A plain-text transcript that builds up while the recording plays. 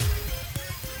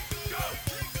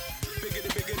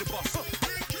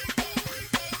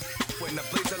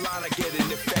mind, I get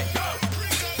an effect.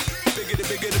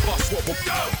 Bigger the boss, what will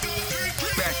go?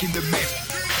 Back in the mix.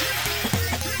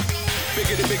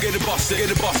 Bigger the boss, bigger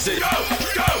the boss, go,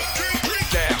 go.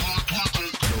 Now.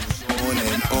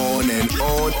 On and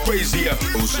on, crazier.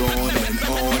 Goes on and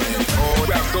on and on.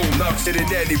 Rap go nuts, fit in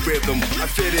any rhythm. I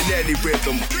fit in any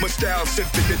rhythm. My style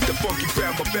symphony, the funky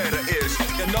grammar better is.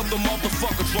 Another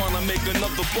motherfucker trying to make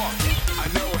another buck. I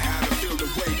know how to feel the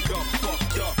wake up,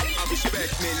 fucked up. I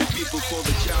respect many people for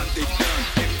the job they've done.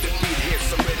 If the beat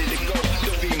hits, I'm ready to go.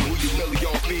 The beam who you really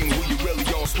are, beam who you really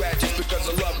are. Swag just because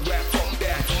I love rap, fuck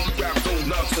that. Rap go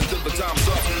nuts until the time's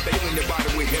up. They in your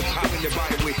body with hip, hop in your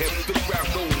body with hip. The rap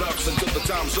go nuts until the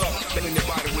time's up. They in your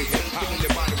body with hip, hop in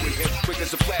your body with hip. Quick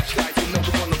as a flashlight, you know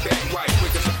we're on the back right.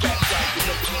 Quick as a flashlight, you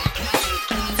know we're on the back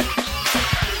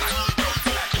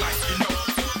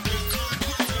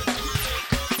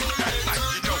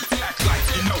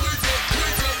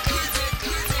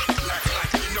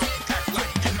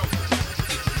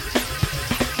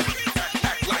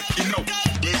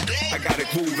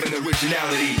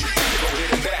originality. Go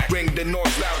hit and back. Bring the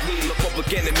noise loudly, look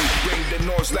public enemy. Bring the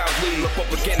noise loudly, look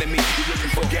public enemy. You're looking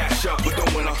for gas up, but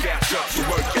don't wanna catch up. So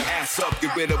work your ass up,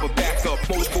 get rid of a backup.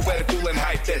 Most poetical and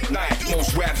hype at night.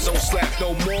 Most raps don't slap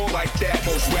no more like that.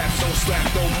 Most raps don't slap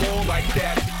no more like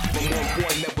that. From 1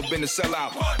 point, never been a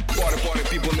sellout. Party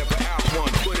people never out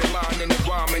one. Put a line in the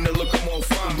rhyme and the look I'm on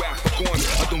fine. Rap for coins,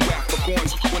 I don't rap for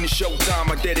coins. When it's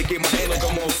showtime, I dedicate my energy,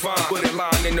 I'm on fine. Put a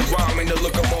line in the rhyme and the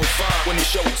look I'm on fine. When it's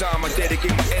showtime, I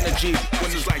dedicate my energy.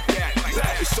 When it's like that,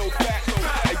 it's so fat.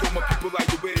 I know my people like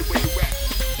the way where you at.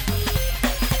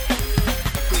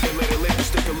 Let a label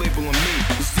stick a label on me.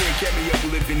 The scene kept me up,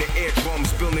 live in the air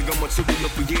drums. Building on material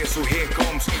for years, so here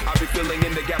comes. I've been filling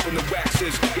in the gap in the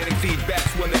waxes. Getting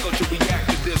feedbacks when the culture react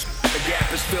to this. The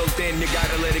gap is filled in, you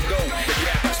gotta let it go. The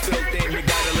gap is filled in, you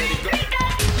gotta let it go.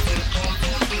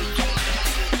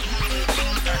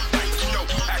 Act like you know.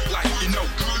 Act like you know.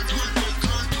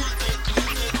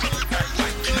 Act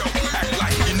like you know. Act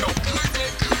like you know.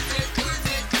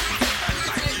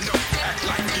 Act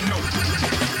like you know.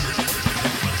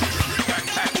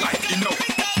 Act like you know.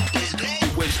 You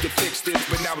wish to fix this,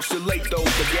 but now it's too late though.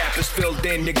 The gap is filled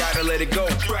in, you gotta let it go.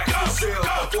 Crack the seal,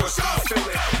 my voice I feel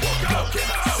it. How can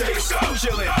I say so? I'm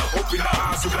chillin'. Open the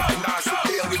eyes and recognize the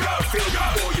deal. You gotta feel it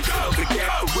before you feel the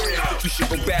gap for real. You should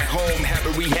go back home, have a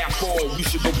rehab for. You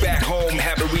should go back home,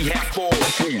 have a rehab for.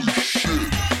 Holy shit.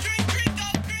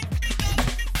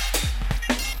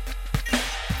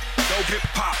 No hip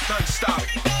hop, none stop.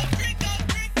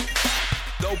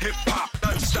 No hip hop,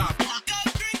 none stop.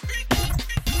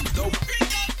 No hip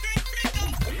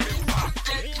hop,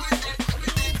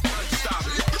 none stop.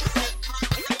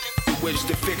 Wish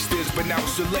to fix this, but now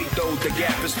it's too late though. The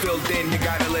gap is filled in, you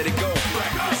gotta let it go.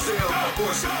 Like I sail, my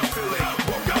voice I feel it.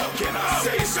 What more can I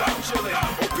say? So I'm chillin'.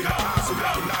 Open the eyes and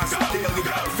recognize the deal. You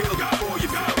gotta feel it before you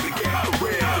feel the gap for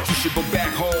real. You should go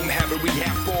back home, have a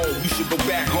rehab for. You should go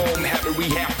back home, have a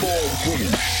rehab for. Holy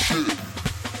shit.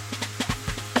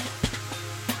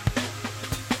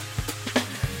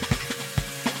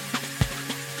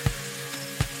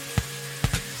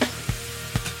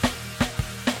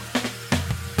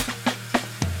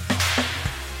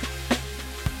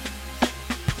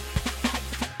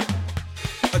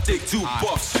 Dig two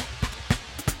buffs.